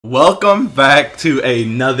Welcome back to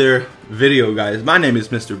another video, guys. My name is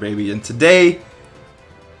Mr. Baby, and today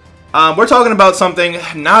we're talking about something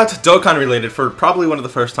not Dokkan related for probably one of the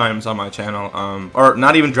first times on my channel, or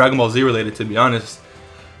not even Dragon Ball Z related, to be honest.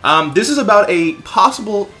 This is about a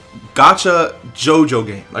possible Gacha JoJo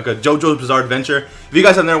game, like a JoJo's Bizarre Adventure. If you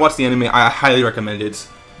guys have never watched the anime, I highly recommend it.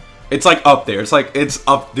 It's like up there. It's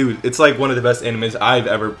up, dude. It's like one of the best animes I've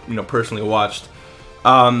ever, personally watched.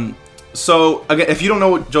 So, again, if you don't know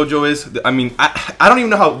what JoJo is, I mean, I don't even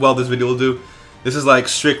know how well this video will do. This is, like,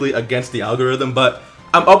 strictly against the algorithm, but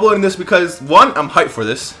I'm uploading this because, one, I'm hyped for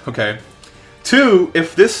this, okay? Two,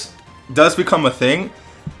 if this does become a thing,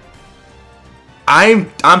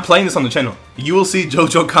 I'm playing this on the channel. You will see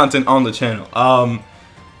JoJo content on the channel.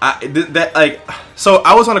 So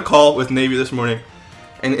I was on a call with Navy this morning,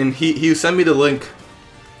 and he sent me the link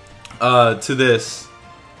to this.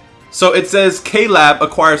 So it says K-Lab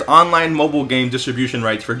acquires online mobile game distribution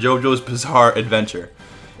rights for JoJo's Bizarre Adventure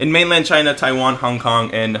in mainland China, Taiwan, Hong Kong,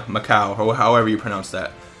 and Macau, or however you pronounce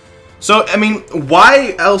that. So, I mean,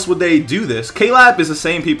 why else would they do this? K-Lab is the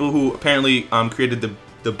same people who apparently created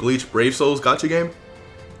the Bleach Brave Souls gacha game.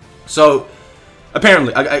 So,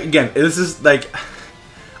 apparently, again, this is like,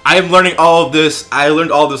 I'm learning all of this. I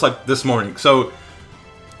learned all of this like this morning. So,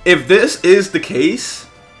 if this is the case,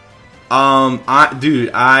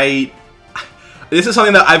 this is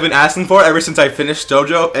something that I've been asking for ever since I finished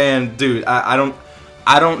JoJo, and dude, I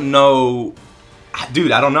don't know,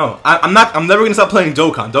 dude, I don't know. I'm never gonna stop playing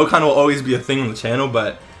Dokkan. Dokkan will always be a thing on the channel,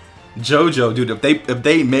 but JoJo, dude, if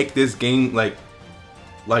they make this game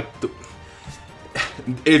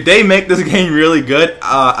if they make this game really good,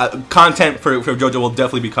 content for JoJo will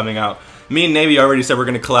definitely be coming out. Me and Navy already said we're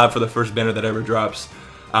gonna collab for the first banner that ever drops.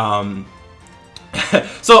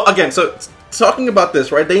 So again, talking about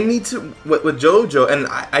this, right? They need to with JoJo, and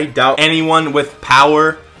I doubt anyone with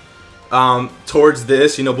power towards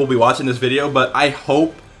this, will be watching this video. But I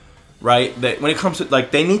hope, right, that when it comes to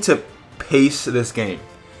they need to pace this game.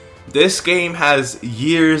 This game has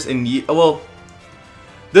years and years. Well,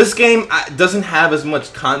 this game doesn't have as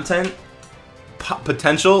much content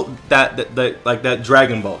potential that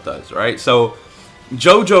Dragon Ball does, right? So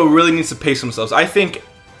JoJo really needs to pace themselves. I think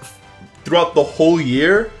throughout the whole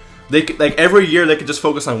year, they could, every year they could just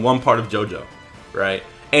focus on one part of JoJo, right?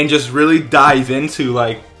 And just really dive into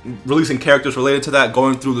releasing characters related to that,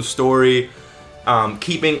 going through the story,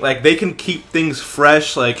 keeping they can keep things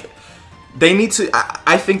fresh. They need to.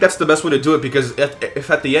 I think that's the best way to do it, because if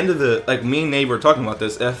at the end of the me and Nate were talking about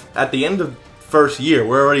this, if at the end of first year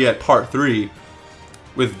we're already at part 3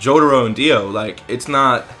 with Jotaro and Dio, it's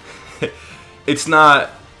not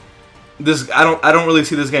this. I don't really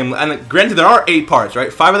see this game. And granted, there are 8 parts,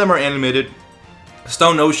 right? 5 of them are animated.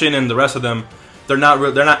 Stone Ocean and the rest of them, they're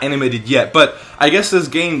not animated yet. But I guess this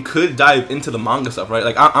game could dive into the manga stuff,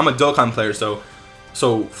 right? I'm a Dokkan player, so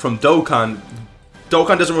from Dokkan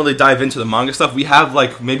doesn't really dive into the manga stuff. We have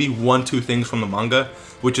maybe 1-2 things from the manga,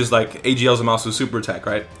 which is AGL Zamasu Super Attack,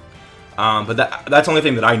 right? But that's the only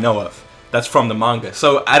thing that I know of that's from the manga.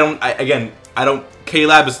 So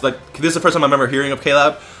K-Lab is this is the first time I remember hearing of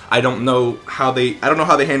K-Lab. I don't know how they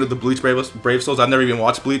handled the Bleach Brave Souls. I've never even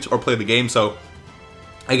watched Bleach or played the game, so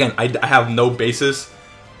again, I have no basis.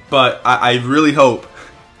 But I really hope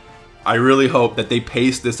that they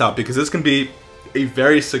pace this out, because this can be a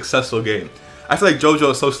very successful game. I feel like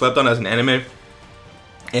JoJo is so slept on as an anime,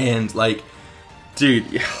 and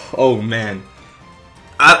dude, oh man,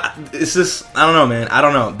 it's just, I don't know, man. I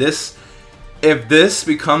don't know. If this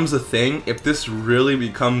becomes a thing, if this really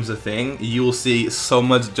becomes a thing, you will see so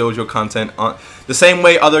much JoJo content on the same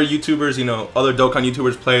way other YouTubers, other Dokkan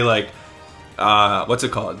YouTubers play what's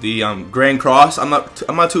it called? The Grand Cross. I'm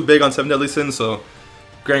not too big on 7 Deadly Sins, so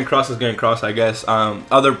Grand Cross is Grand Cross, I guess.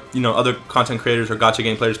 Other content creators or gacha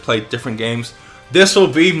game players play different games. This will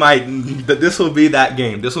be that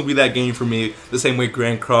game. This will be that game for me, the same way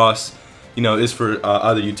Grand Cross is for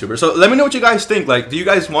other YouTubers. So let me know what you guys think. Do you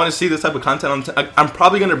guys want to see this type of content on I'm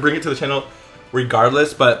probably gonna bring it to the channel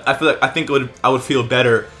regardless, but I think I would feel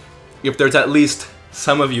better if there's at least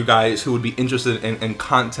some of you guys who would be interested in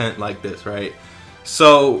content like this, right?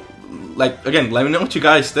 So again, let me know what you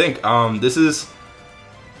guys think. This is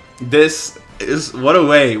what a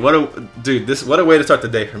way to start the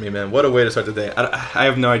day for me, man. What a way to start the day. I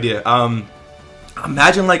have no idea.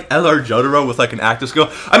 Imagine LR Jotaro with an active skill.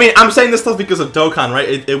 I mean, I'm saying this stuff because of Dokkan,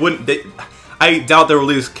 right? It wouldn't. I doubt they'll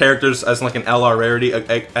release characters as an LR rarity.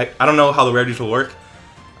 I don't know how the rarities will work,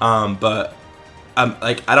 but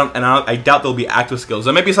I doubt there'll be active skills.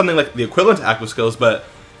 There might be something the equivalent to active skills, but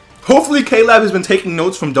hopefully K-Lab has been taking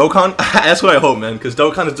notes from Dokkan. That's what I hope, man, because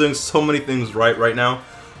Dokkan is doing so many things right now.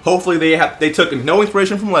 Hopefully they took no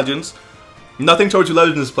inspiration from Legends. Nothing towards you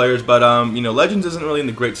Legends players, but you know, Legends isn't really in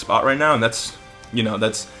the great spot right now, and that's, you know,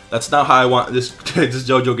 that's not how I want this this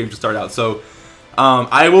JoJo game to start out. So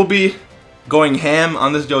I will be going ham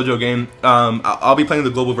on this JoJo game. I'll be playing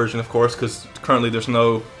the global version, of course, because currently there's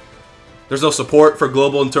no support for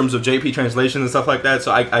global in terms of JP translation and stuff like that.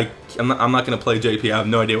 So I'm not gonna play JP. I have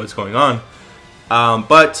no idea what's going on.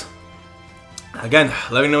 But again,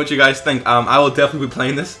 let me know what you guys think. I will definitely be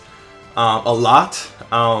playing this a lot.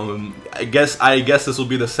 I guess this will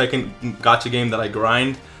be the second gacha game that I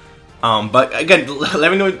grind. But again,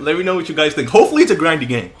 let me know what you guys think. Hopefully it's a grindy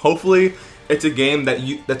game. Hopefully it's a game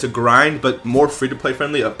that's a grind, but more free-to-play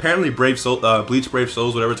friendly. Apparently Bleach Brave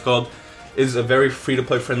Souls, whatever it's called, is a very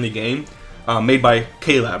free-to-play friendly game made by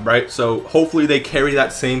K-Lab, right? So hopefully they carry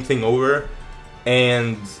that same thing over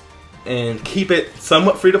and keep it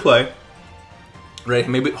somewhat free-to-play, right?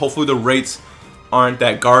 Maybe hopefully the rates aren't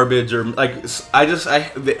that garbage, or like this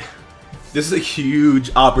is a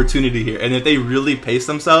huge opportunity here, and if they really pace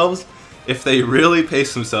themselves, they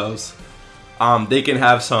can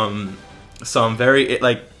have some very,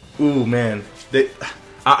 like, ooh man,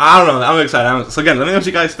 I don't know, I'm excited. So again, let me know what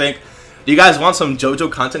you guys think. Do you guys want some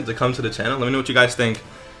JoJo content to come to the channel? Let me know what you guys think,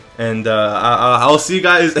 and I'll see you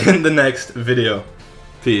guys in the next video.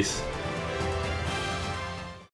 Peace.